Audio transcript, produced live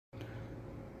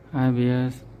Hi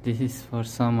viewers, this is for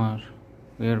summer.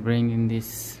 We are bringing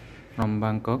this from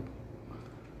Bangkok.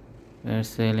 We are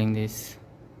selling this.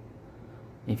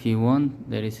 If you want,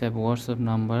 there is a WhatsApp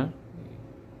number.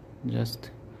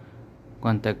 Just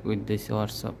contact with this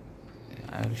WhatsApp.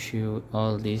 I'll show you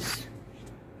all this.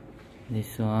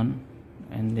 This one,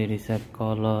 and there is a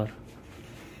color.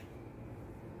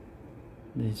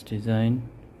 This design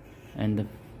and the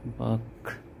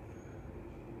back.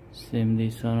 Same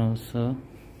this one also.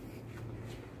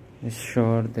 It's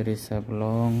short, there is a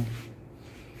long.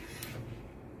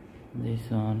 This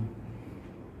one.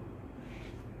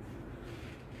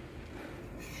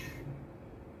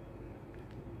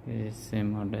 This is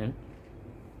same model.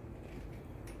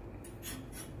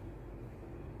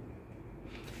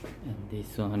 And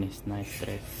this one is nice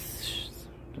dress.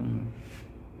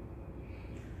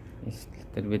 It's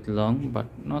a little bit long, but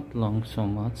not long so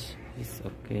much. It's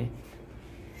okay.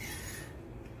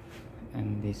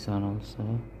 And this one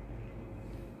also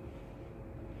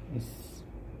is,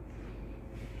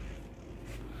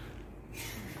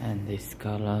 and this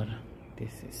color,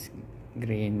 this is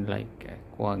green, like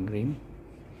aqua green.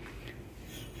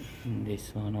 And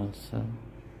this one also.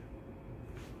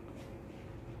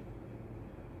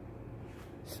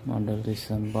 This model is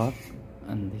on back,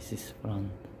 and this is front.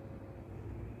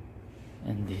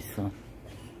 And this one,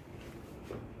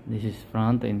 this is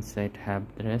front, inside half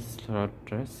dress, short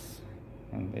dress.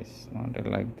 And this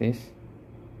model like this.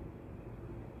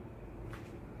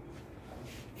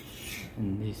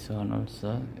 And this one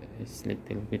also is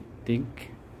little bit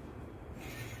thick.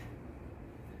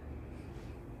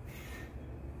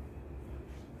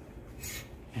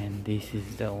 And this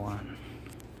is the one.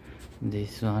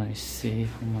 This one is, see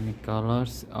how many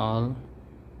colors, all.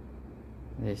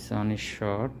 This one is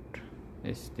short,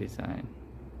 this design.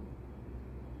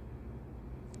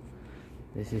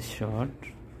 This is short.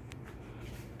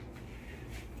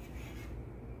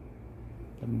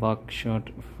 The back short,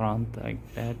 front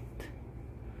like that.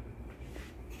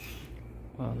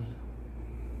 Well,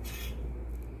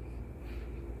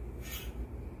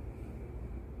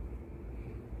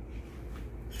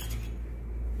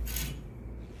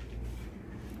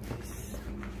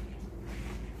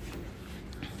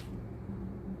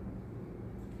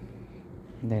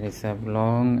 there is a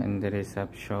long and there is a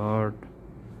short.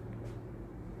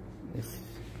 This